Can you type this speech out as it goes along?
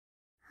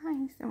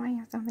So I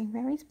have something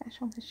very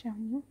special to show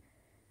you.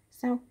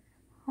 So,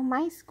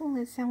 my school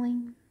is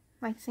selling,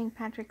 like St.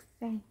 Patrick's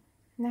Day,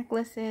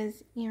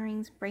 necklaces,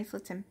 earrings,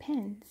 bracelets, and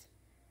pins.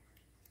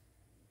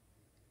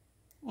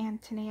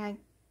 And today I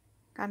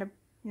got a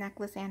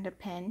necklace and a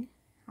pin.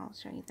 I'll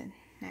show you the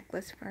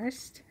necklace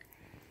first.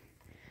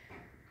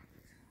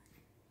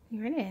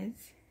 Here it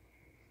is.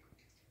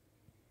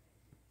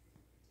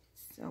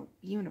 So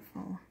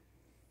beautiful.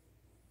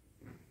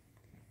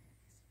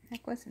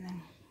 Necklace, and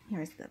then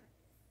here's the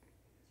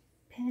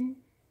pin.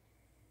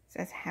 It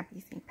says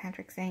Happy St.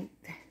 Patrick's Day.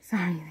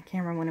 Sorry, the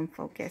camera wouldn't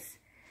focus.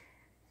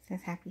 It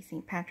says Happy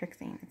St. Patrick's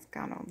Day, and it's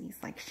got all these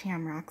like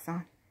shamrocks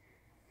on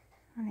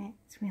it.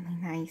 It's really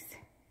nice.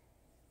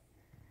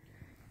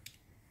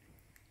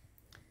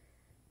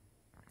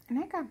 And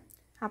I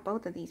got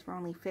both of these for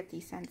only 50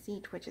 cents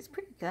each, which is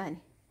pretty good.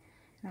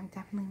 And I'm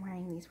definitely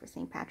wearing these for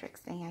St.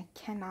 Patrick's Day. I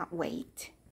cannot wait.